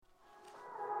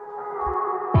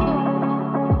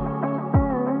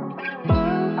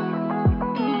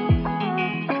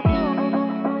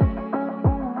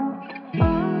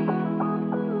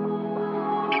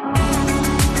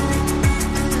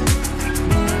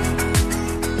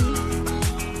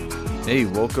Hey,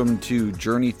 welcome to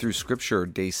Journey Through Scripture,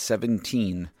 day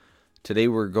 17. Today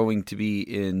we're going to be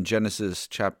in Genesis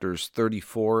chapters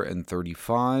 34 and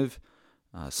 35,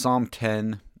 Psalm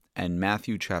 10, and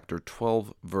Matthew chapter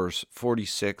 12, verse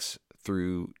 46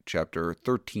 through chapter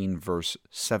 13, verse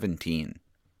 17.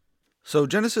 So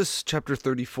Genesis chapter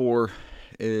 34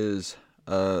 is,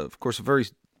 of course, a very,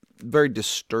 very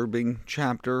disturbing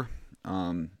chapter.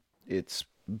 It's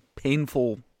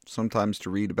painful sometimes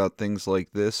to read about things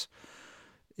like this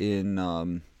in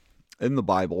the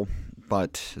Bible,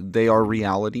 but they are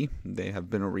reality. They have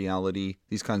been a reality.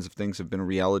 These kinds of things have been a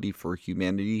reality for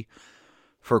humanity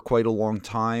for quite a long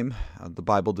time. The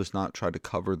Bible does not try to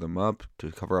cover them up,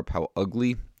 to cover up how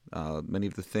ugly many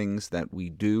of the things that we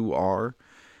do are.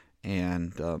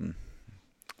 And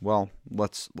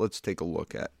let's take a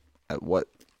look at what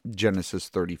Genesis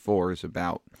 34 is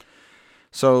about.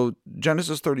 So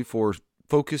Genesis 34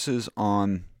 focuses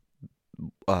on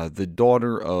the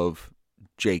daughter of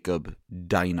Jacob,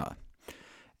 Dinah.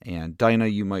 And Dinah,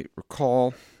 you might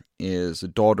recall, is a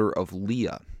daughter of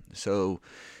Leah. So,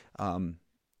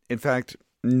 in fact,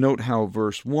 note how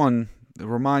verse 1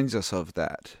 reminds us of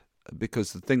that,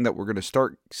 because the thing that we're going to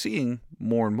start seeing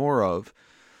more and more of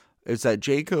is that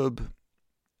Jacob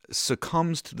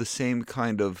succumbs to the same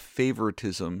kind of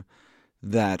favoritism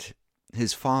that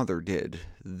his father did.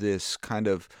 This kind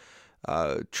of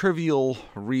trivial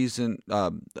reason,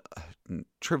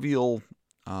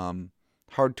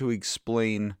 hard to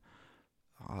explain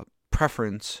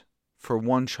preference for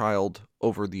one child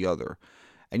over the other.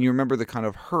 And you remember the kind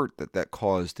of hurt that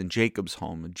caused in Jacob's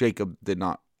home. And Jacob did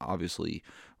not obviously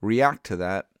react to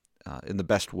that in the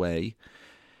best way.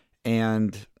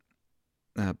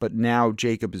 But now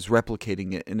Jacob is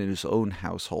replicating it in his own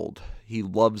household. He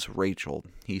loves Rachel.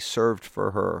 He served for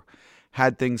her.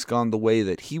 Had things gone the way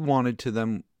that he wanted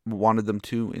them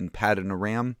to in Paddan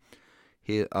Aram,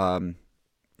 he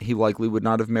likely would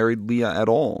not have married Leah at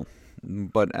all.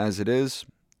 But as it is,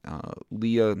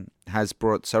 Leah has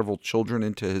brought several children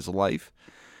into his life,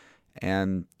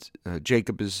 and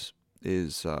Jacob is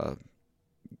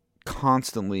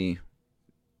constantly,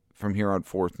 from here on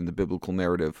forth in the biblical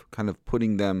narrative, kind of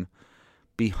putting them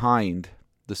behind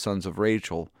the sons of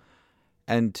Rachel.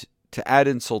 And to add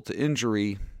insult to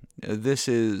injury, this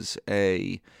is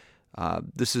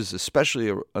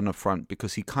especially an affront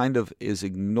because he kind of is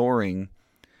ignoring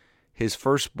his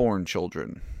firstborn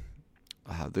children.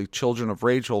 The children of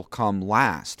Rachel come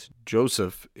last.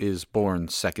 Joseph is born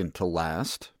second to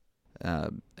last.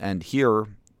 And here,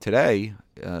 today,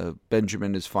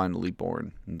 Benjamin is finally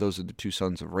born. And those are the two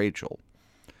sons of Rachel.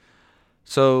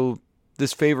 So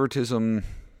this favoritism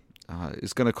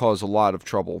is going to cause a lot of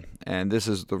trouble. And this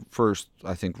is the first,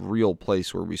 I think, real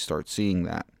place where we start seeing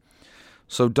that.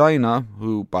 So Dinah,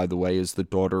 who, by the way, is the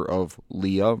daughter of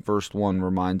Leah, verse 1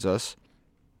 reminds us,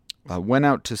 went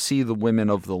out to see the women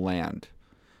of the land.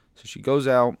 So she goes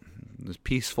out with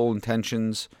peaceful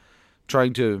intentions,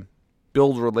 trying to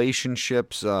build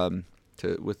relationships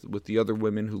with the other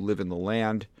women who live in the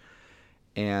land.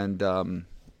 And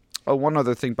one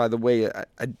other thing, by the way,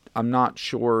 I'm not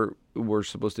sure we're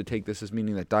supposed to take this as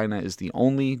meaning that Dinah is the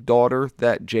only daughter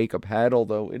that Jacob had,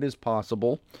 although it is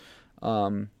possible.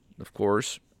 Of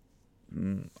course,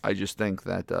 I just think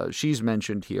that she's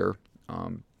mentioned here,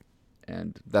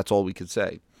 and that's all we could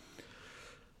say.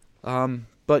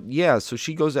 But yeah, so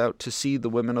she goes out to see the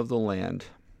women of the land,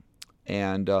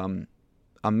 and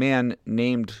a man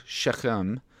named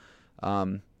Shechem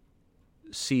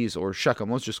sees, or Shechem,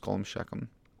 let's just call him Shechem,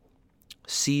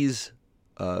 sees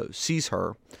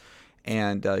her,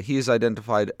 and he is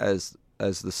identified as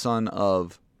the son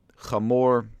of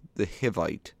Hamor the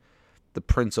Hivite, the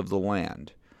prince of the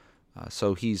land.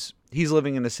 So he's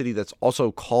living in a city that's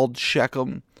also called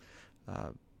Shechem,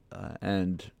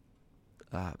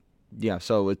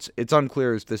 so it's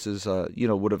unclear if this is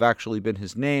would have actually been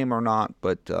his name or not,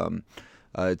 but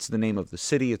it's the name of the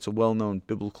city. It's a well-known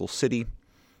biblical city,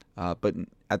 but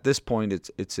at this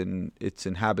point it's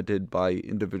inhabited by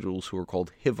individuals who are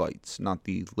called Hivites, not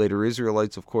the later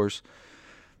Israelites, of course.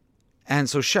 And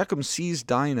so Shechem sees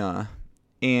Dinah,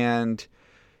 and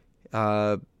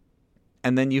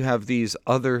then you have these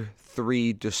other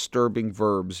three disturbing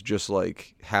verbs, just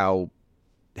like how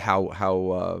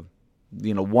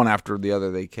one after the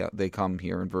other they come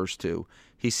here in verse 2.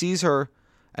 He sees her,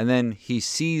 and then he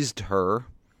seized her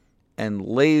and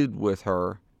laid with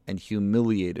her and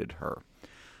humiliated her.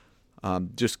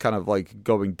 Just kind of like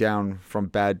going down from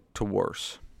bad to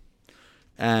worse.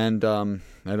 And I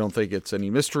don't think it's any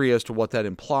mystery as to what that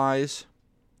implies.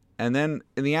 And then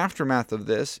in the aftermath of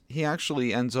this, he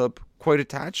actually ends up quite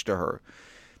attached to her.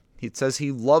 He says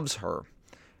he loves her.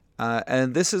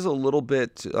 And this is a little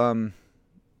bit of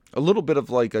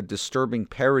like a disturbing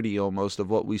parody almost of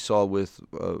what we saw with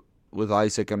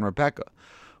Isaac and Rebekah,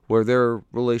 where their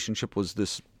relationship was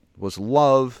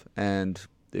love, and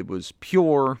it was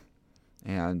pure,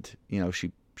 and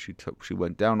she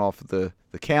went down off of the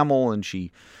camel, and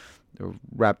she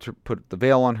put the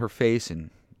veil on her face,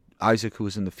 and Isaac, who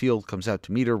was in the field, comes out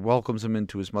to meet her, welcomes him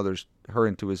into his mother's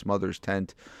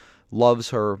tent,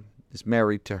 loves her, is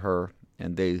married to her,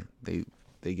 and they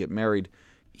get married.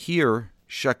 Here,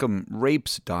 Shechem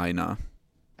rapes Dinah,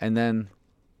 and then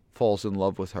falls in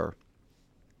love with her.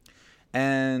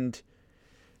 And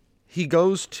he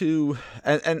goes to,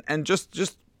 and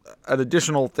just an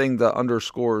additional thing that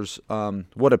underscores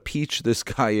what a peach this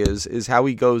guy is how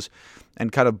he goes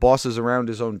and kind of bosses around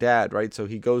his own dad, right? So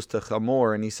he goes to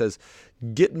Hamor and he says,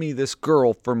 "Get me this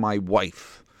girl for my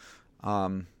wife."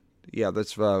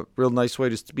 That's a real nice way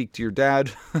to speak to your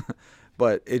dad,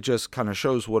 but it just kind of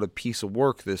shows what a piece of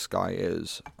work this guy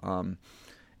is.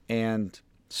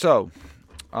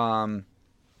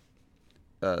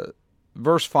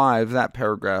 Verse 5, that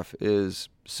paragraph is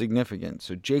significant.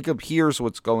 So Jacob hears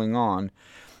what's going on,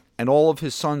 and all of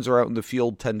his sons are out in the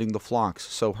field tending the flocks.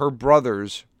 So her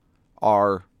brothers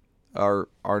are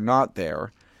not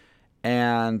there,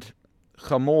 and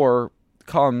Hamor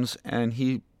comes and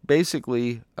he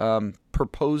basically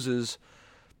proposes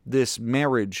this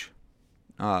marriage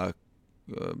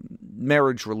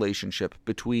relationship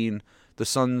between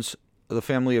the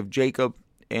family of Jacob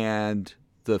and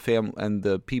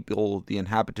the people, the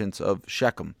inhabitants of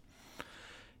Shechem.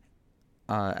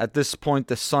 At this point,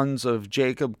 the sons of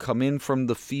Jacob come in from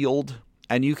the field,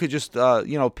 and you could just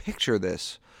picture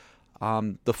this.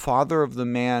 The father of the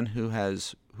man who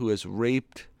has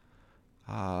raped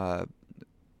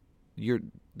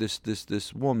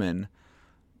this woman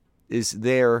is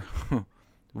there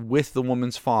with the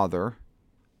woman's father,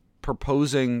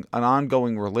 proposing an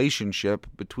ongoing relationship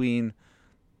between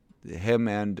him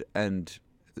and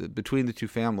between the two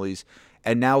families.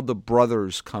 And now the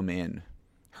brothers come in.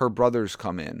 Her brothers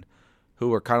come in,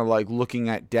 who are kind of like looking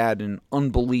at dad in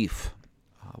unbelief.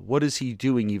 What is he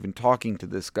doing even talking to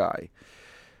this guy?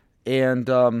 And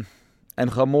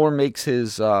Hamor makes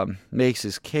his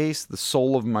case. The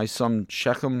soul of my son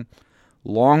Shechem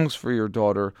longs for your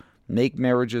daughter. Make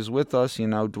marriages with us,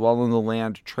 dwell in the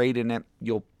land, trade in it.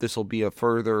 This will be a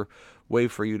further way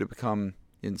for you to become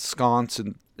ensconced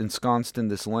in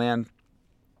this land.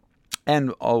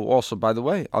 And also, by the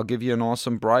way, I'll give you an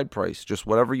awesome bride price. Just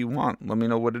whatever you want. Let me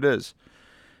know what it is.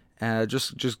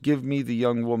 Just give me the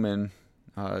young woman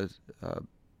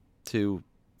to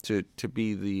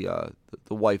be the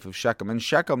wife of Shechem. And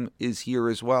Shechem is here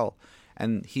as well,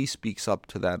 and he speaks up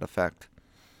to that effect.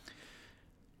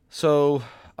 So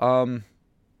the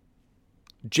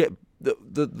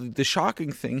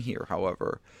shocking thing here,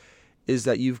 however, is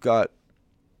that you've got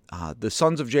the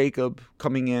sons of Jacob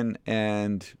coming in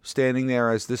and standing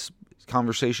there as this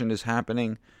conversation is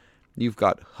happening. You've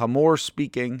got Hamor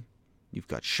speaking. You've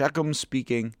got Shechem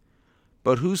speaking.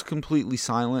 But who's completely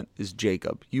silent is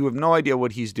Jacob. You have no idea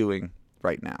what he's doing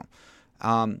right now.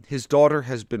 His daughter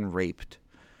has been raped,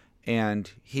 and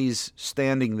he's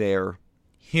standing there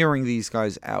hearing these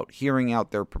guys out, hearing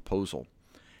out their proposal.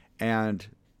 And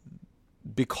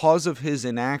because of his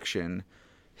inaction,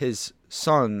 his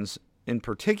sons, in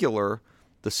particular,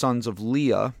 the sons of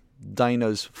Leah,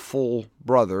 Dinah's full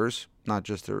brothers, not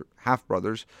just her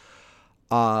half-brothers,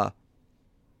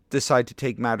 decide to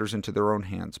take matters into their own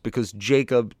hands, because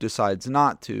Jacob decides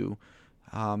not to,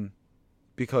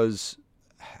 because,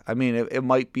 it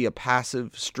might be a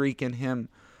passive streak in him,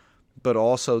 but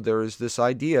also there is this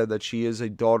idea that she is a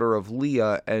daughter of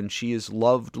Leah, and she is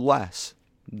loved less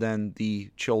than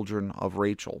the children of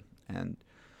Rachel. And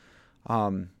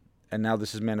now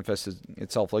this has manifested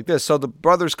itself like this. So the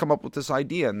brothers come up with this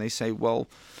idea, and they say, well,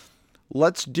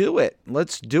 let's do it.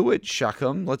 Let's do it,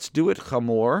 Shechem. Let's do it,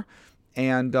 Hamor.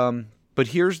 And but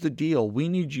here's the deal. We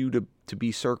need you to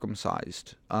be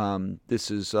circumcised.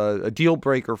 This is a deal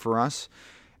breaker for us.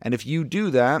 And if you do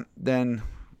that, then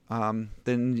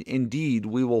indeed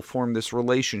we will form this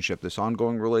relationship, this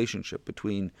ongoing relationship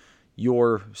between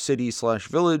your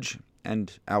city/village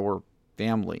and our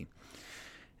family.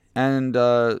 And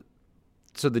so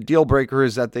the deal breaker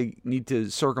is that they need to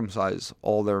circumcise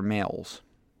all their males.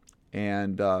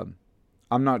 And I'm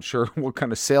not sure what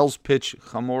kind of sales pitch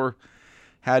Hamor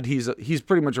had. He's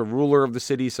pretty much a ruler of the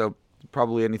city, so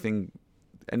probably anything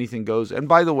goes. And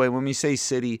by the way, when we say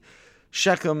city,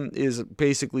 Shechem is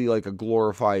basically like a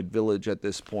glorified village at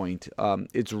this point.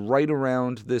 It's right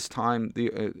around this time,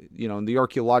 in the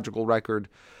archaeological record,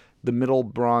 the Middle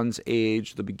Bronze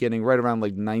Age, the beginning, right around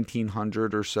like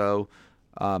 1900 or so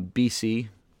BC,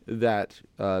 that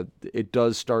it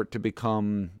does start to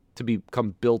become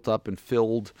built up and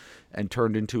filled and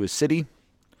turned into a city.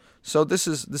 So this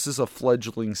is a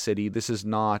fledgling city. This is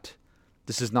not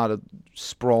a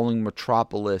sprawling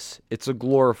metropolis. It's a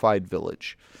glorified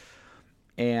village.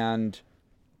 And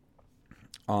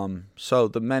so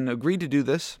the men agreed to do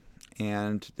this,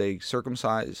 and they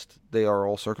are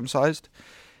all circumcised.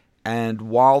 And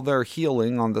while they're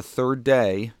healing on the third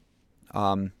day,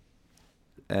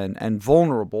 and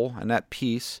vulnerable and at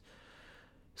peace,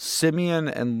 Simeon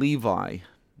and Levi,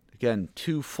 again,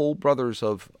 two full brothers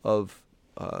of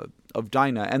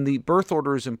Dinah, and the birth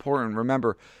order is important.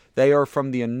 Remember, they are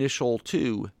from the initial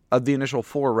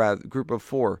four, group of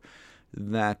four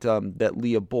that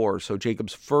Leah bore. So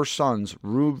Jacob's first sons,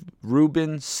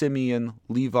 Reuben, Simeon,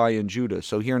 Levi, and Judah.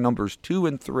 So here Numbers 2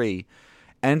 and 3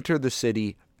 enter the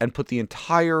city and put the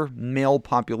entire male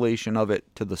population of it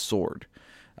to the sword.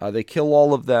 They kill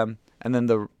all of them, and then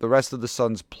the rest of the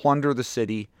sons plunder the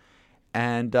city.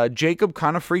 And Jacob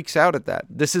kind of freaks out at that.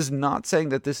 This is not saying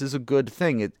that this is a good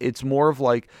thing. It's more of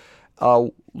like,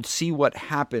 see what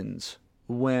happens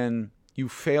when you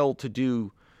fail to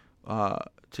do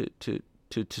to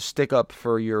stick up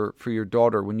for your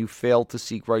daughter, when you fail to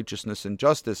seek righteousness and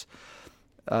justice.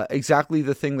 Exactly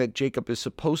the thing that Jacob is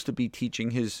supposed to be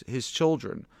teaching his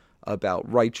children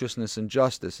about, righteousness and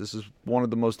justice. This is one of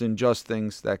the most unjust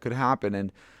things that could happen.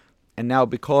 And now,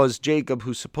 because Jacob,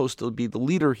 who's supposed to be the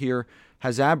leader here,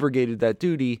 has abrogated that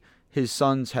duty, his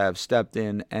sons have stepped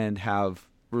in and have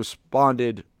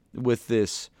responded with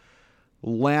this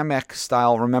Lamech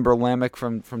style. Remember Lamech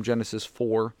from Genesis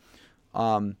 4?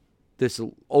 This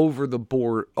over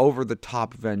the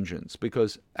top vengeance,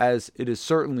 because as it is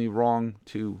certainly wrong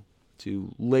to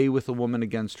lay with a woman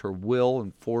against her will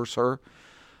and force her,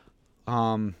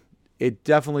 it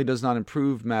definitely does not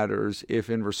improve matters if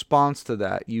in response to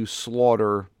that you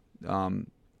slaughter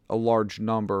a large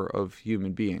number of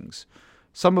human beings,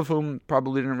 some of whom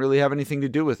probably didn't really have anything to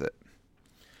do with it.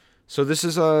 So this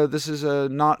is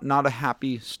not a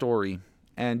happy story.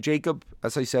 And Jacob,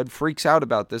 as I said, freaks out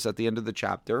about this at the end of the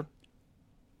chapter.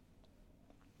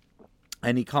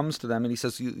 And he comes to them and he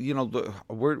says, we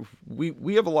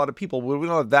have a lot of people, but we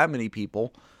don't have that many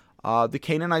people. The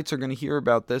Canaanites are going to hear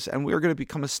about this, and we are going to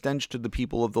become a stench to the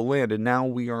people of the land. And now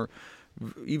we are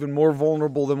even more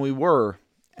vulnerable than we were.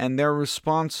 And their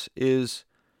response is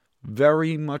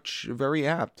very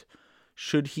apt.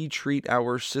 Should he treat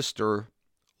our sister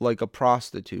like a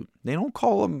prostitute? They don't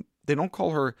call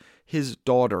her his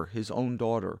daughter, his own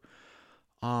daughter.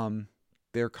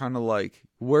 They're kind of like,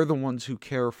 we're the ones who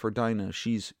care for Dinah.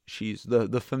 She's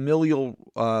the familial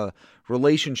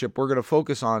relationship we're going to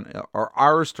focus on are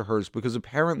ours to hers, because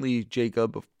apparently,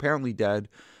 Jacob, Dad,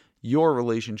 your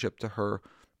relationship to her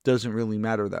doesn't really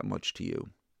matter that much to you.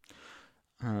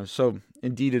 So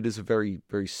indeed, it is a very,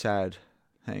 very sad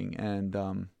thing.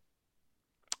 And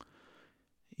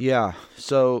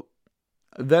so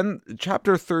then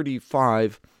chapter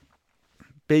 35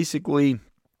 basically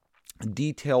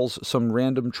details some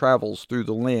random travels through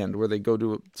the land where they go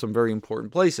to some very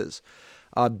important places.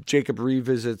 Jacob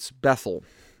revisits Bethel.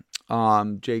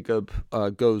 Jacob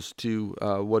goes to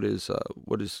what is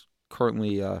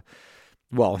currently, in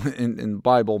the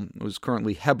Bible, it was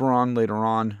currently Hebron, later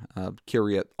on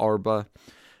Kiryat Arba.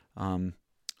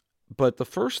 But the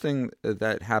first thing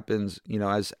that happens,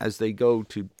 as they go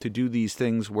to do these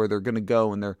things where they're going to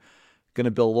go and they're going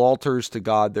to build altars to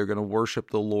God, they're going to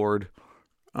worship the Lord.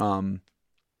 The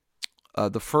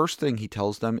first thing he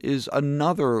tells them is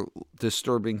another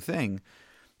disturbing thing.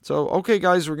 So, okay,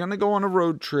 guys, we're gonna go on a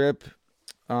road trip.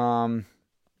 We're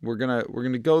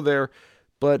gonna go there,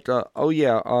 but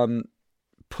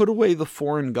put away the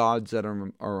foreign gods that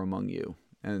are among you,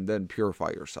 and then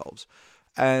purify yourselves.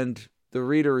 And the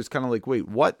reader is kind of like, wait,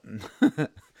 what?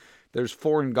 There's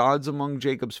foreign gods among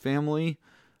Jacob's family?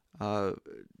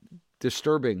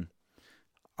 Disturbing.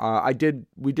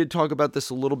 We did talk about this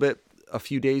a little bit a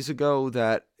few days ago,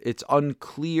 that it's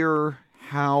unclear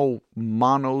how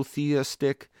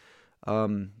monotheistic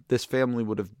this family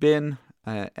would have been.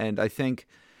 And I think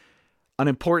an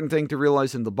important thing to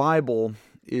realize in the Bible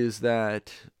is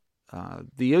that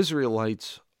the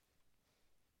Israelites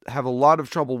have a lot of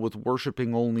trouble with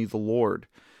worshiping only the Lord.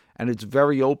 And it's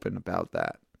very open about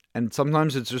that. And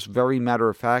sometimes it's just very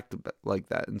matter-of-fact like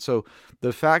that. And so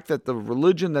the fact that the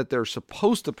religion that they're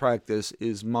supposed to practice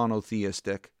is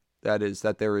monotheistic, that is,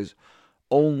 that there is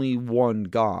only one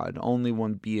God, only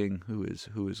one being who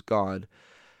is God,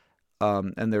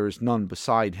 and there is none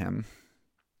beside him.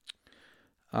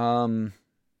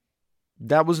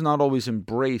 that was not always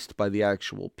embraced by the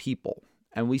actual people.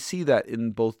 And we see that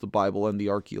in both the Bible and the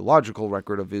archaeological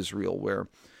record of Israel, where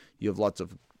you have lots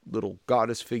of little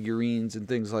goddess figurines and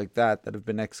things like that that have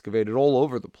been excavated all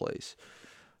over the place.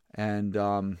 And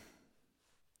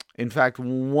in fact,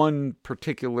 one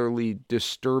particularly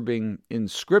disturbing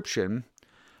inscription,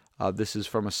 this is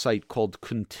from a site called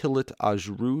Kuntilat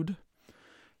Ajrud,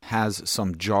 has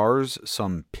some jars,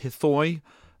 some pithoi,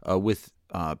 with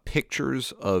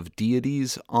pictures of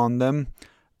deities on them,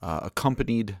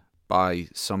 accompanied by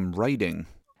some writing.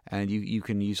 And you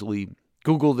can easily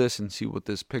Google this and see what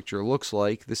this picture looks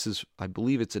like. This is, I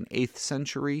believe it's an 8th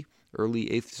century, early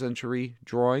 8th century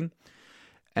drawing.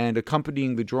 And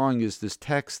accompanying the drawing is this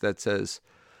text that says,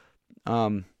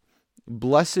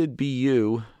 "Blessed be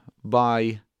you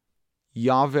by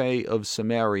Yahweh of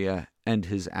Samaria and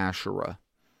his Asherah."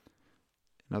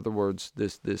 In other words,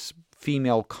 this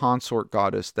female consort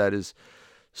goddess that is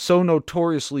so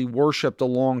notoriously worshipped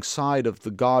alongside of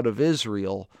the God of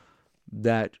Israel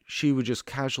that she would just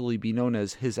casually be known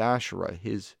as his Asherah.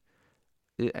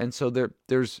 And so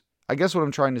there's, I guess what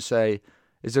I'm trying to say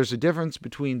is there's a difference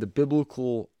between the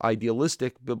biblical,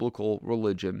 idealistic biblical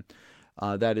religion,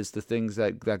 that is the things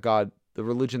that God, the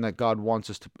religion that God wants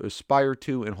us to aspire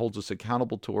to and holds us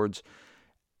accountable towards.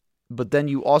 But then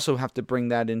you also have to bring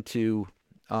that into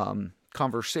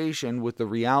conversation with the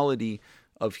reality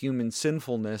of human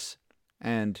sinfulness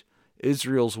and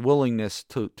Israel's willingness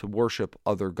to worship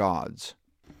other gods.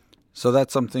 So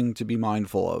that's something to be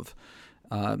mindful of.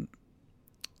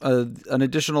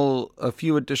 A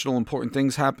few additional important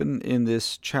things happen in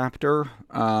this chapter.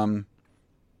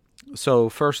 So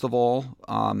first of all,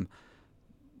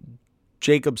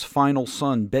 Jacob's final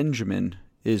son Benjamin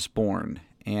is born,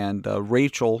 and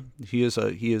Rachel, he is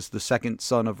the second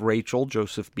son of Rachel,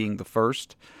 Joseph being the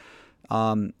first,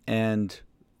 and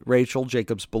Rachel,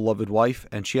 Jacob's beloved wife,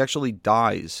 and she actually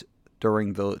dies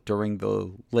during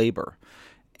the labor,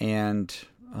 and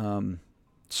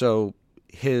so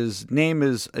his name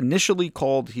is initially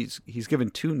called. He's given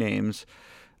two names,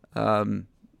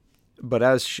 but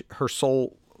as her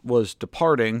soul was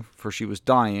departing, for she was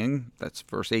dying, that's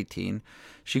verse 18,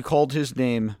 she called his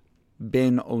name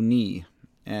Ben-Oni,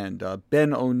 and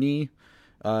Ben-Oni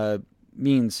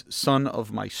means son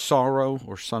of my sorrow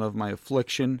or son of my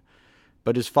affliction,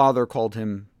 but his father called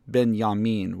him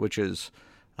Ben-Yamin, which is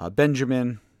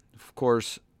Benjamin, of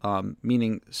course,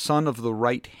 meaning son of the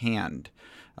right hand.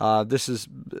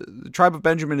 The tribe of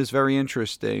Benjamin is very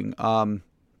interesting.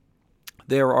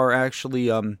 There are actually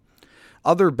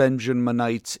other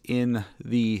Benjaminites in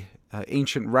the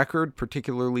ancient record,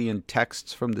 particularly in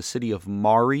texts from the city of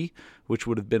Mari, which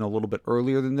would have been a little bit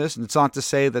earlier than this. And it's not to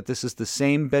say that this is the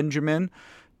same Benjamin,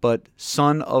 but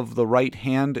son of the right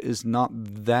hand is not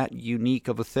that unique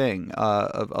of a thing,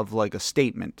 of like a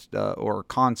statement or a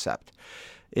concept.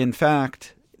 In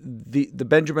fact, the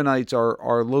Benjaminites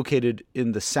are located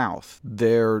in the south.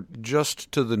 They're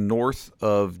just to the north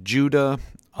of Judah,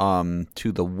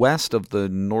 to the west of the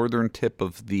northern tip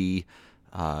of the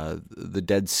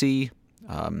Dead Sea,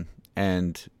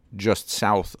 and just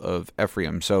south of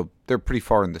Ephraim. So they're pretty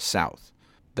far in the south.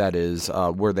 That is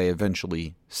where they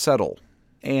eventually settle.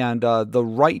 And the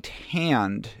right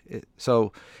hand.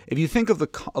 So if you think of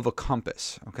a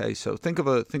compass, okay. So think of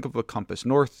a compass: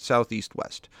 north, south, east,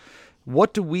 west.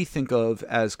 What do we think of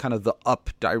as kind of the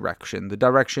up direction? The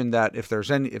direction that if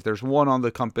there's one on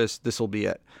the compass, this will be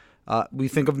it. We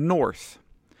think of north.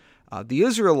 The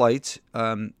Israelites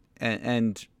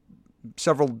and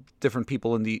several different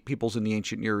peoples in the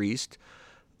ancient Near East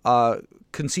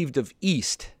conceived of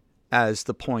east as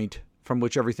the point from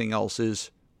which everything else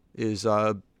is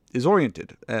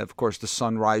oriented. Of course, the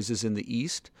sun rises in the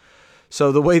east.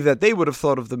 So the way that they would have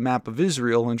thought of the map of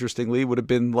Israel, interestingly, would have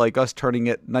been like us turning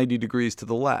it 90 degrees to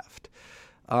the left,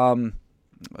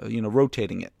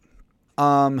 rotating it.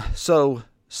 So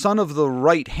son of the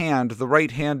right hand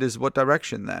is what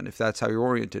direction then, if that's how you're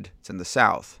oriented? It's in the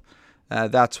south.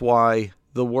 That's why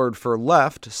the word for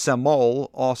left, semol,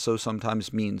 also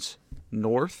sometimes means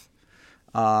north.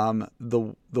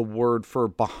 The word for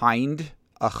behind,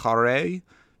 acharei,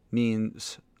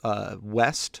 means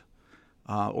west.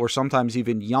 Or sometimes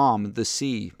even Yam, the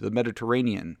sea, the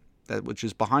Mediterranean, which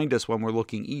is behind us when we're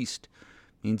looking east,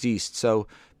 means east. So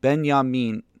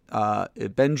Benjamin,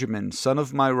 son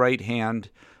of my right hand,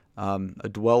 a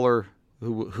dweller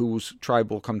whose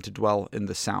tribe will come to dwell in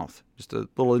the south. Just a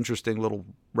little interesting little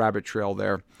rabbit trail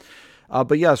there.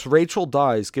 But yes, Rachel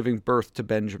dies giving birth to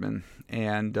Benjamin,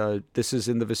 and this is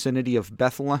in the vicinity of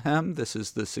Bethlehem. This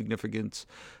is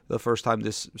the first time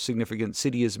this significant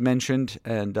city is mentioned,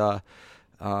 and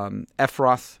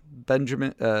Ephrath,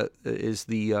 Benjamin, is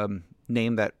the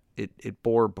name that it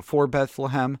bore before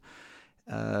Bethlehem.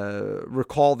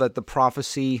 Recall that the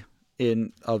prophecy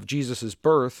of Jesus'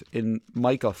 birth in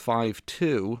Micah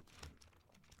 5:2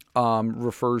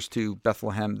 refers to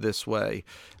Bethlehem this way.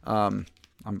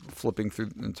 I'm flipping through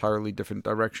an entirely different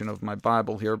direction of my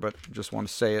Bible here, but just want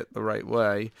to say it the right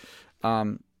way.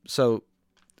 But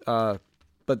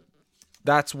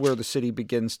that's where the city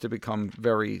begins to become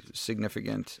very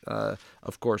significant,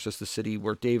 of course, as the city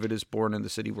where David is born and the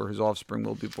city where his offspring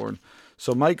will be born.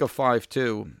 So Micah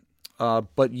 5:2,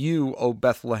 but you, O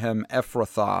Bethlehem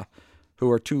Ephrathah,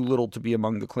 who are too little to be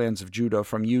among the clans of Judah,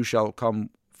 from you shall come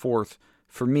forth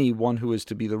for me one who is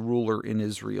to be the ruler in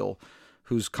Israel,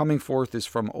 whose coming forth is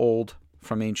from old,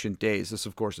 from ancient days. This,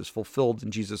 of course, is fulfilled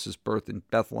in Jesus' birth in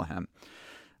Bethlehem.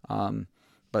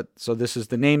 But so this is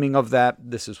the naming of that.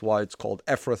 This is why it's called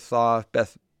Ephrathah,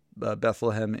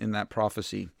 Bethlehem in that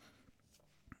prophecy.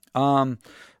 A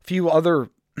few other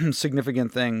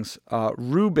significant things.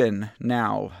 Reuben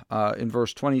now, in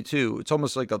verse 22, it's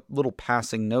almost like a little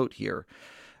passing note here.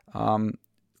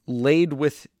 Laid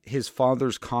with his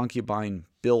father's concubine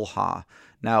Bilhah.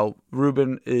 Now,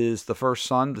 Reuben is the first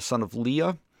son, the son of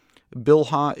Leah.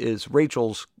 Bilhah is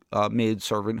Rachel's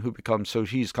maidservant who becomes, so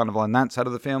she's kind of on that side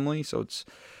of the family. So it's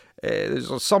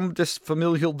there's some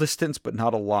familial distance, but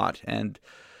not a lot. And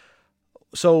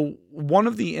so one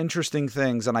of the interesting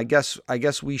things, and I guess I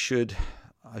should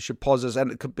pause this,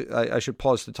 and I should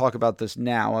pause to talk about this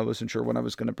now. I wasn't sure when I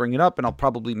was going to bring it up, and I'll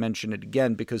probably mention it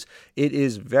again because it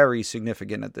is very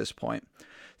significant at this point.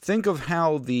 Think of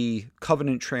how the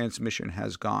covenant transmission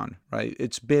has gone, right?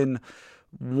 It's been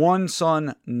one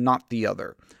son, not the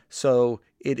other. So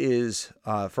it is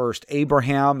first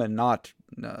Abraham and not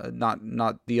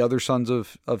the other sons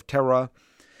of Terah.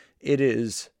 It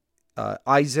is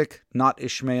Isaac, not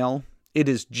Ishmael. It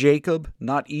is Jacob,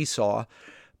 not Esau.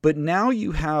 But now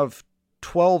you have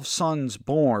 12 sons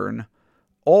born,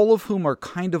 all of whom are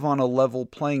kind of on a level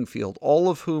playing field, all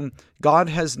of whom God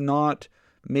has not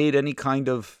made any kind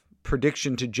of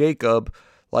prediction to Jacob,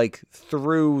 like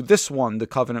through this one, the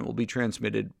covenant will be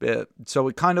transmitted. So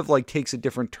it kind of like takes a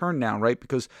different turn now, right?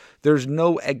 Because there's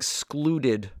no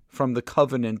excluded from the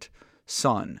covenant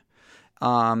son.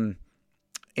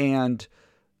 And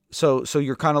so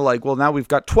you're kind of like, well, now we've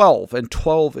got 12 and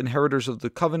 12 inheritors of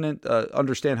the covenant.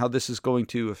 Understand how this is going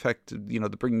to affect,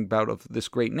 the bringing about of this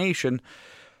great nation.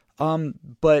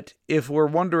 But if we're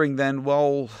wondering then,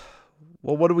 well,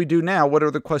 what do we do now? What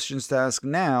are the questions to ask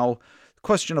now? The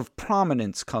question of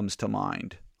prominence comes to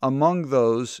mind. Among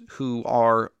those who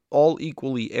are all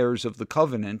equally heirs of the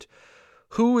covenant,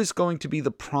 who is going to be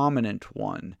the prominent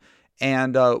one?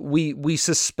 And we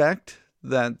suspect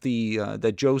that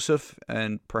that Joseph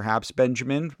and perhaps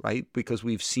Benjamin, right? Because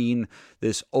we've seen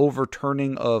this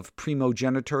overturning of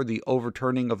primogeniture, the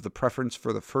overturning of the preference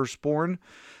for the firstborn.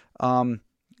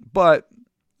 But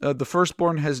the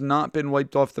firstborn has not been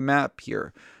wiped off the map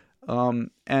here.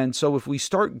 And so if we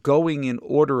start going in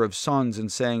order of sons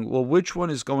and saying, well, which one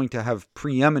is going to have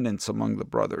preeminence among the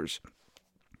brothers?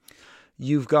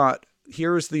 You've got,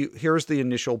 here's the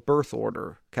initial birth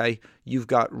order, okay? You've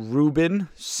got Reuben,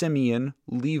 Simeon,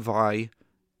 Levi,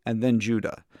 and then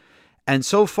Judah. And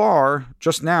so far,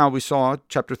 just now we saw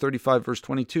chapter 35, verse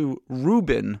 22,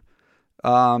 Reuben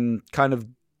kind of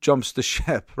jumps the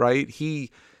ship, right?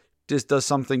 He just does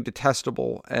something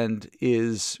detestable and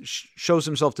shows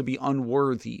himself to be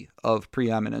unworthy of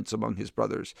preeminence among his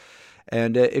brothers.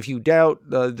 And if you doubt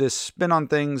this spin on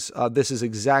things, this is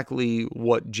exactly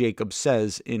what Jacob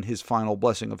says in his final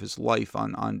blessing of his life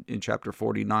in chapter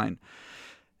 49.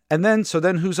 And then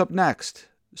who's up next?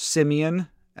 Simeon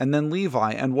and then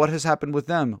Levi. And what has happened with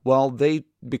them? Well,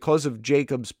 because of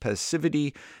Jacob's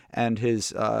passivity and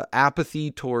his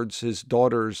apathy towards his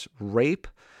daughter's rape,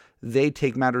 they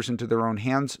take matters into their own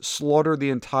hands, slaughter the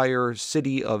entire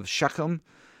city of Shechem,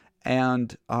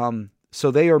 and so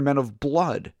they are men of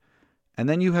blood. And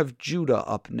then you have Judah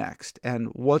up next. And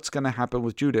what's going to happen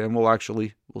with Judah? And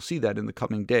we'll see that in the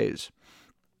coming days.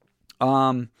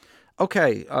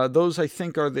 Okay, those I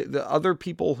think are the other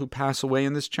people who pass away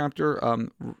in this chapter.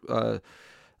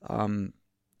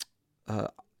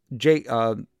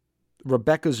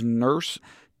 Rebecca's nurse,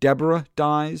 Deborah,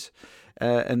 dies.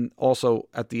 And also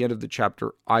at the end of the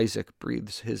chapter, Isaac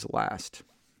breathes his last.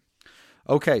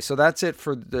 Okay, so that's it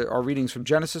for our readings from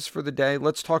Genesis for the day.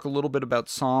 Let's talk a little bit about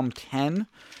Psalm 10.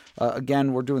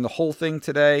 Again, we're doing the whole thing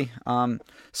today.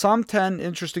 Psalm 10,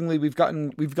 interestingly, we've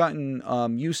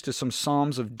gotten used to some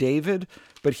Psalms of David,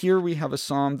 but here we have a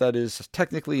psalm that is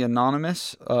technically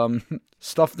anonymous,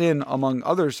 stuffed in among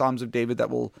other Psalms of David that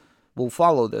we'll will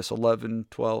follow this, 11,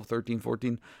 12, 13,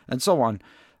 14, and so on.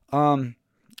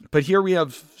 But here we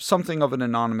have something of an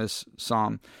anonymous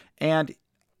psalm. And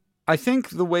I think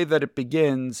the way that it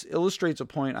begins illustrates a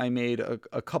point I made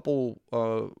a couple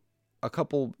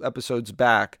episodes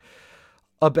back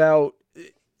about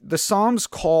the Psalms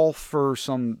call for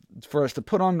us to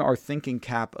put on our thinking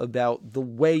cap about the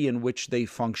way in which they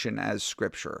function as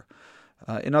scripture.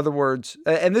 In other words,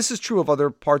 and this is true of other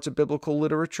parts of biblical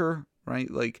literature, right?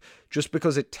 Like, just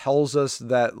because it tells us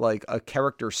that like a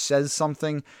character says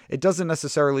something, it doesn't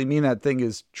necessarily mean that thing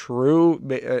is true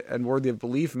and worthy of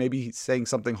belief. Maybe he's saying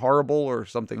something horrible or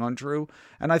something untrue.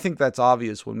 And I think that's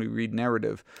obvious when we read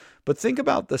narrative. But think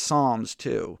about the Psalms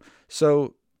too.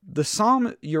 So the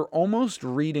Psalm, you're almost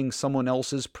reading someone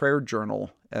else's prayer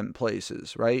journal in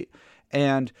places, right?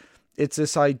 And it's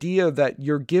this idea that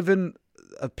you're given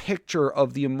a picture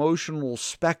of the emotional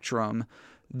spectrum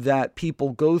that people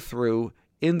go through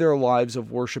in their lives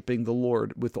of worshiping the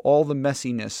Lord, with all the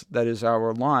messiness that is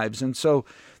our lives. And so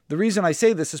the reason I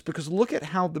say this is because look at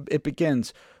how it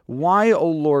begins. Why, O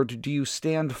Lord, do you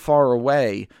stand far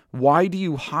away? Why do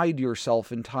you hide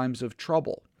yourself in times of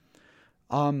trouble?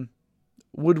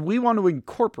 Would we want to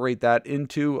incorporate that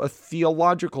into a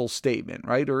theological statement,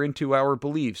 right? Or into our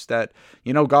beliefs that,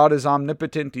 God is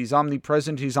omnipotent, he's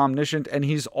omnipresent, he's omniscient, and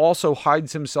he's also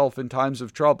hides himself in times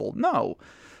of trouble? No.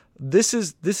 This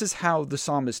is how the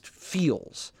psalmist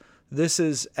feels. This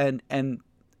is, so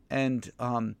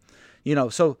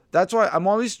that's why I'm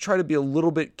always trying to be a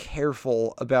little bit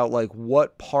careful about like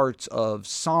what parts of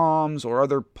Psalms or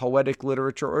other poetic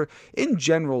literature, or in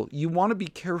general, you want to be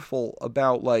careful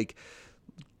about like,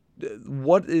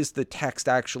 what is the text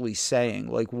actually saying?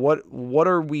 Like, what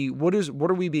are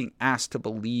we being asked to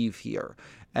believe here?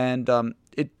 And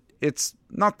it's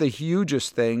not the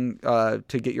hugest thing to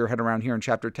get your head around here in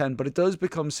chapter 10, but it does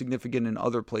become significant in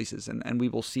other places, and we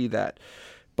will see that.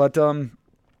 But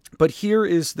here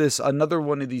is this another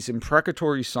one of these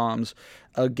imprecatory psalms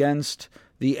against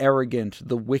the arrogant,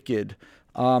 the wicked,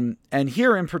 and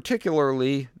here in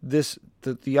particularly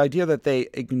the idea that they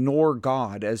ignore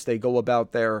God as they go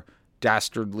about their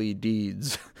dastardly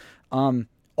deeds.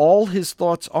 All his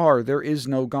thoughts are, there is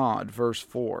no God, verse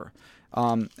 4.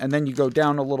 And then you go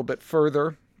down a little bit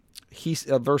further.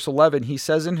 Verse 11, he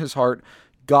says in his heart,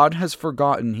 God has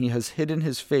forgotten, he has hidden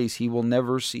his face, he will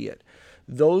never see it.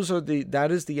 That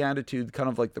is the attitude, kind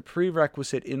of like the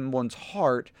prerequisite in one's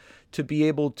heart to be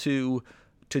able to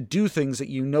do things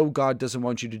that God doesn't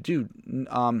want you to do.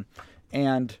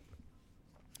 And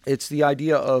it's the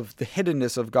idea of the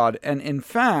hiddenness of God. And in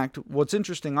fact, what's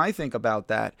interesting, I think, about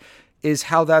that is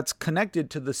how that's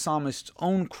connected to the psalmist's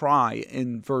own cry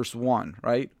in verse 1,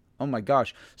 right? Oh my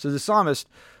gosh. So the psalmist,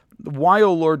 why,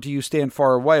 O Lord, do you stand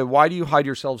far away? Why do you hide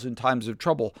yourselves in times of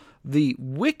trouble? The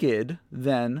wicked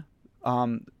then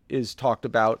is talked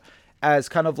about as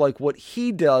kind of like what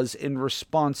he does in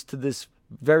response to this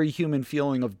very human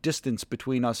feeling of distance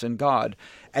between us and God.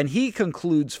 And he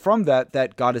concludes from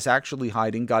that God is actually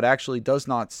hiding. God actually does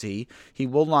not see. He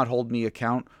will not hold me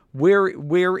account. Where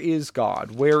is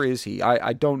God? Where is he?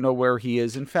 I don't know where he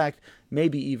is. In fact,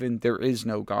 maybe even there is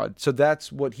no God. So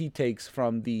that's what he takes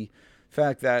from the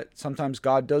fact that sometimes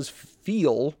God does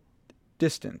feel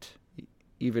distant,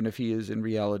 even if he is in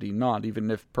reality not,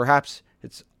 even if perhaps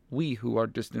it's we who are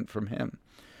distant from him.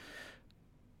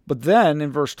 But then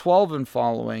in verse 12 and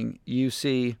following, you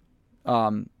see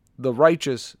the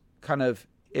righteous kind of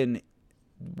in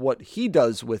what he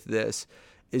does with this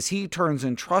is he turns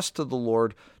in trust to the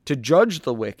Lord to judge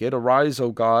the wicked. Arise,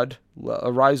 O God.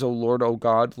 Arise, O Lord, O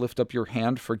God. Lift up your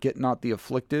hand. Forget not the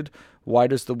afflicted. Why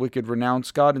does the wicked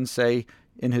renounce God and say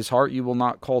in his heart, you will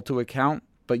not call to account?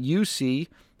 But you see,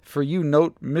 for you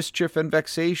note mischief and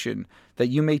vexation, that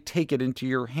you may take it into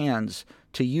your hands.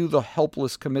 To you the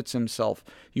helpless commits himself.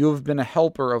 You have been a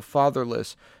helper of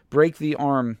fatherless. Break the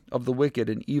arm of the wicked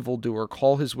and evildoer.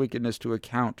 Call his wickedness to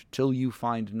account till you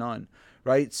find none.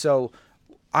 Right? So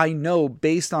I know,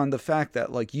 based on the fact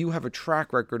that like you have a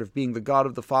track record of being the God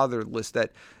of the fatherless,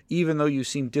 that even though you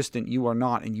seem distant, you are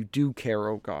not, and you do care,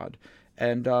 O God.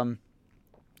 And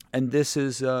this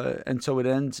is and so it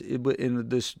ends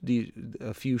in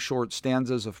a few short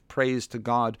stanzas of praise to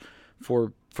God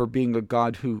for being a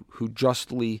God who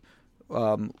justly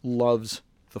loves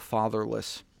the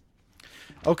fatherless.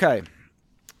 Okay,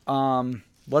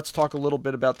 let's talk a little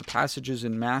bit about the passages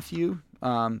in Matthew.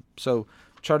 So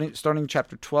starting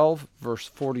chapter 12, verse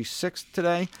 46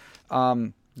 today.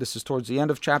 This is towards the end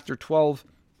of chapter 12.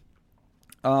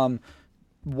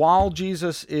 While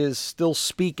Jesus is still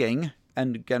speaking,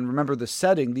 and again, remember the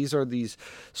setting, these are these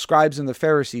scribes and the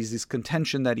Pharisees, this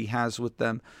contention that he has with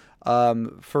them.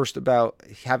 First about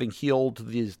having healed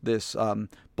this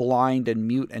blind and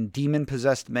mute and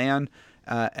demon-possessed man,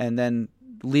 and then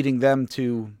leading them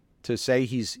to say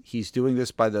he's doing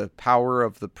this by the power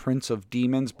of the prince of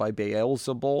demons, by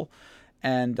Beelzebul,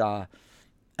 and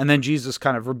then Jesus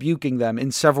kind of rebuking them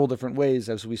in several different ways,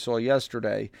 as we saw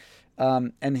yesterday.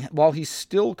 And while he's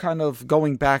still kind of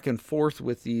going back and forth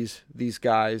with these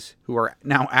guys who are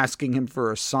now asking him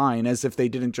for a sign, as if they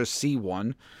didn't just see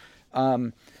one,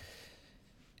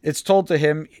 it's told to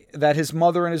him that his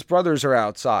mother and his brothers are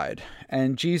outside.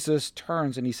 And Jesus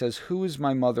turns and he says, "Who is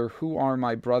my mother? Who are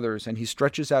my brothers?" And he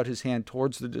stretches out his hand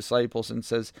towards the disciples and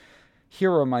says,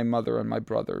 "Here are my mother and my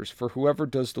brothers, for whoever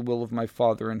does the will of my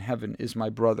Father in heaven is my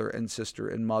brother and sister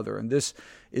and mother." And this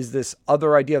is this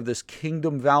other idea of this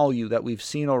kingdom value that we've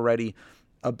seen already,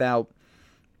 about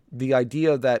the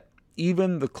idea that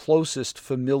even the closest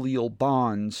familial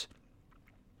bonds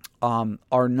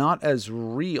are not as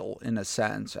real, in a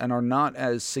sense, and are not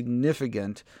as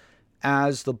significant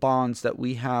as the bonds that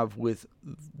we have with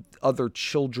other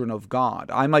children of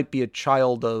God. I might be a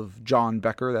child of John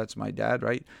Becker, that's my dad,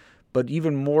 right? But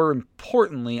even more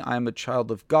importantly, I'm a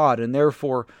child of God, and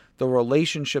therefore the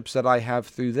relationships that I have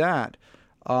through that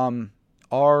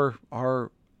are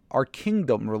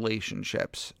kingdom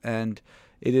relationships. And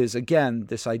it is, again,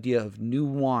 this idea of new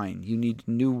wine. You need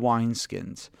new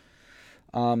wineskins.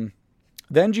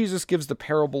 Then Jesus gives the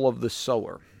parable of the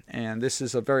sower, and this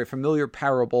is a very familiar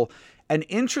parable. And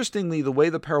interestingly, the way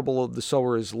the parable of the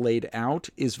sower is laid out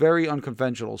is very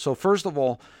unconventional. So first of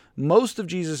all, most of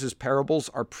Jesus' parables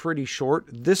are pretty short.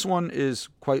 This one is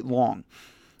quite long.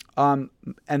 And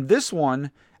this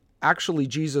one, actually,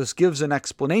 Jesus gives an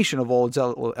explanation of all its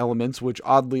elements, which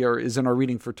oddly is in our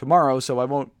reading for tomorrow, so I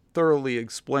won't thoroughly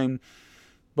explain.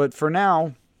 But for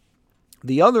now,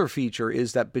 the other feature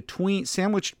is that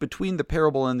sandwiched between the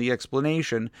parable and the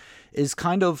explanation is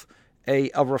kind of a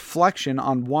reflection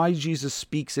on why Jesus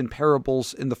speaks in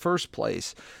parables in the first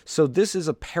place. So this is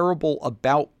a parable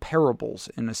about parables,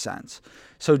 in a sense.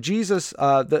 So Jesus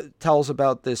tells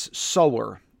about this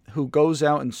sower who goes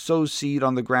out and sows seed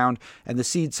on the ground, and the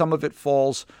seed, some of it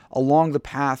falls along the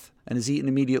path and is eaten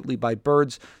immediately by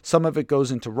birds. Some of it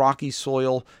goes into rocky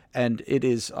soil, and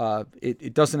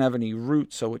it doesn't have any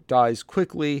roots, so it dies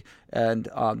quickly, and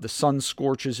the sun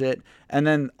scorches it. And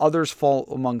then others fall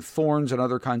among thorns and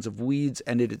other kinds of weeds,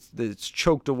 and it's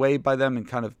choked away by them, and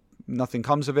kind of nothing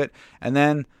comes of it. And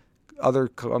then other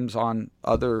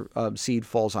seed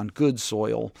falls on good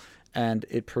soil, and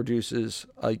it produces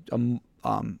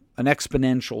an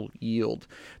exponential yield.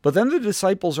 But then the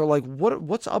disciples are like,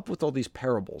 what's up with all these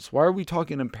parables? Why are we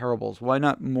talking in parables? Why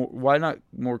not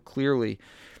more clearly?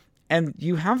 And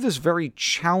you have this very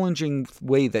challenging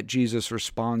way that Jesus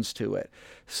responds to it.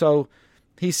 So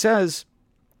he says,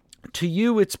 "To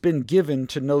you it's been given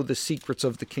to know the secrets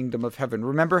of the kingdom of heaven."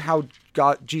 Remember how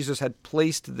Jesus had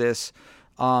placed the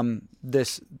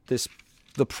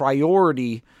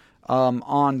priority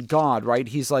on God, right?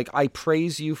 He's like, "I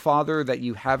praise you, Father, that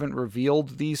you haven't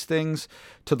revealed these things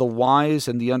to the wise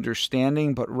and the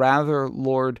understanding, but rather,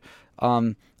 Lord,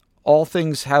 all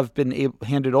things have been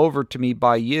handed over to me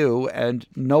by you, and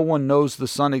no one knows the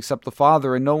Son except the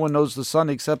Father, and no one knows the Son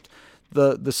except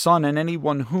the Son, and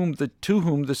anyone to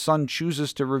whom the Son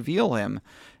chooses to reveal him."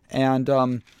 And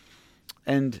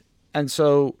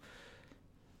so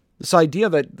this idea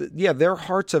that, their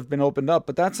hearts have been opened up,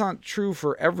 but that's not true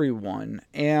for everyone.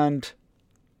 And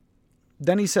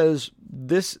then he says,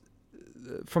 "This,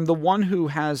 from the one who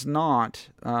has not,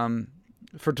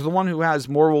 for to the one who has,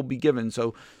 more will be given."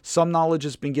 So some knowledge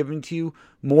has been given to you,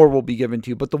 more will be given to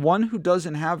you. But the one who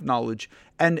doesn't have knowledge,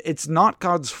 and it's not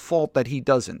God's fault that he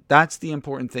doesn't. That's the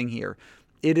important thing here.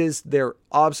 It is their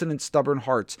obstinate, stubborn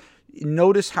hearts.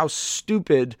 Notice how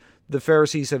stupid the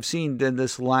Pharisees have seemed in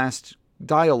this last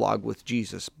dialogue with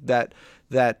Jesus, that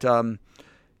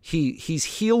he's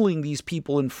healing these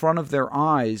people in front of their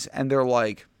eyes, and they're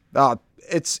like,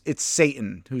 it's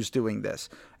Satan who's doing this,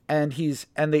 and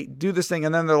they do this thing,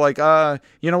 and then they're like,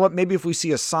 you know what, maybe if we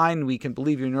see a sign we can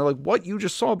believe you. And you're like, what? You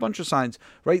just saw a bunch of signs,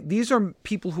 right? These are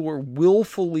people who are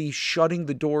willfully shutting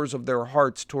the doors of their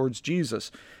hearts towards Jesus,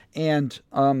 and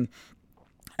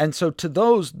so to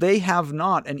those, they have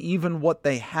not, and even what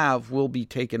they have will be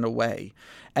taken away.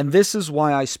 And this is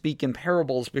why I speak in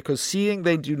parables, because seeing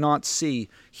they do not see,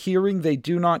 hearing they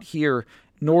do not hear,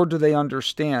 nor do they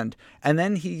understand. And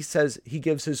then he says, he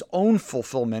gives his own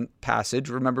fulfillment passage.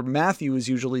 Remember, Matthew is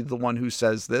usually the one who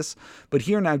says this, but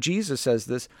here now Jesus says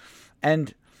this,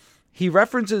 and he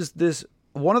references this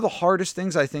one of the hardest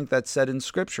things I think that's said in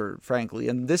Scripture, frankly,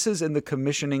 and this is in the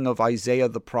commissioning of Isaiah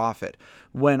the prophet,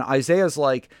 when Isaiah's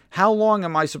like, how long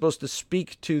am I supposed to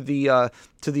speak to the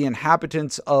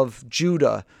inhabitants of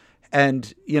Judah?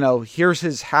 And, here's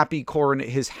his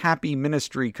his happy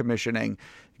ministry commissioning.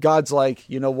 God's like,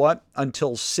 you know what?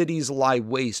 Until cities lie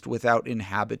waste without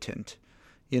inhabitant.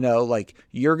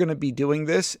 You're going to be doing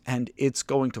this and it's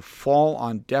going to fall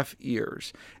on deaf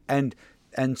ears. And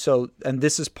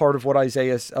this is part of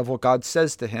what God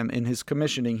says to him in his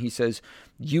commissioning. He says,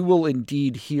 you will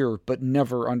indeed hear, but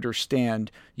never understand.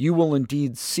 You will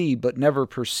indeed see, but never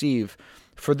perceive.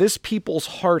 For this people's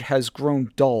heart has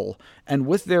grown dull, and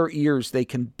with their ears they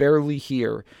can barely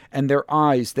hear, and their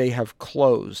eyes they have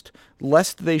closed,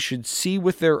 lest they should see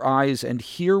with their eyes and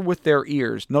hear with their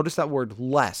ears. Notice that word,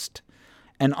 lest.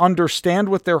 And understand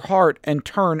with their heart and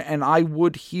turn, and I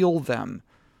would heal them.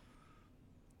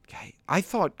 Okay, I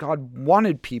thought God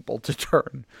wanted people to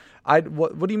turn.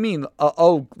 What do you mean?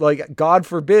 God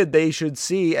forbid they should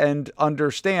see and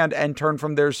understand and turn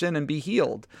from their sin and be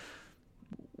healed.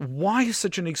 Why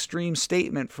such an extreme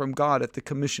statement from God at the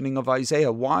commissioning of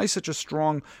Isaiah? Why such a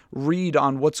strong read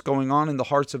on what's going on in the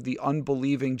hearts of the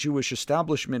unbelieving Jewish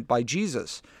establishment by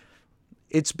Jesus?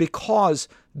 It's because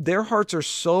their hearts are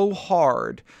so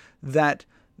hard that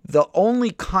the only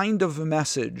kind of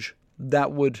message that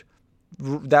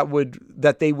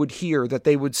they would hear, that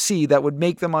they would see, that would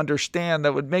make them understand,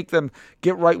 that would make them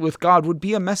get right with God would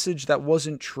be a message that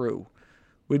wasn't true,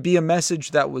 would be a message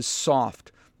that was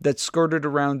soft, that skirted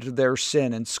around their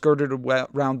sin and skirted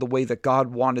around the way that God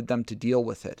wanted them to deal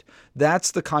with it. That's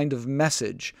the kind of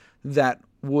message that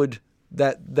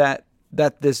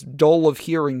this dull of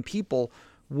hearing people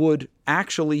would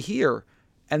actually hear.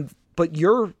 But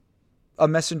you're a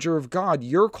messenger of God.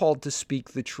 You're called to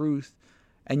speak the truth,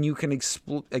 and you can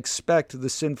expect the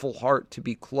sinful heart to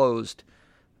be closed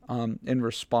in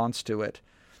response to it.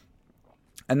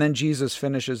 And then Jesus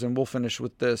finishes, and we'll finish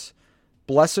with this.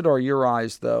 Blessed are your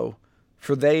eyes, though,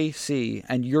 for they see,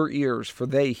 and your ears, for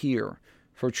they hear.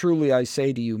 For truly I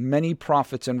say to you, many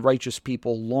prophets and righteous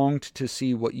people longed to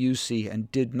see what you see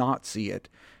and did not see it,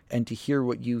 and to hear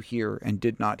what you hear and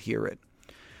did not hear it.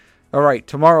 All right,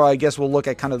 tomorrow I guess we'll look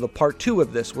at kind of the part 2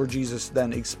 of this, where Jesus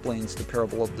then explains the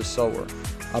parable of the sower.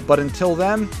 But until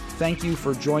then, thank you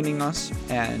for joining us,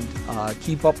 and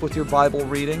keep up with your Bible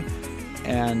reading,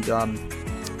 and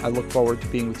I look forward to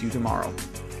being with you tomorrow.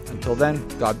 Until then,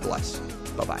 God bless.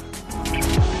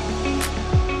 Bye-bye.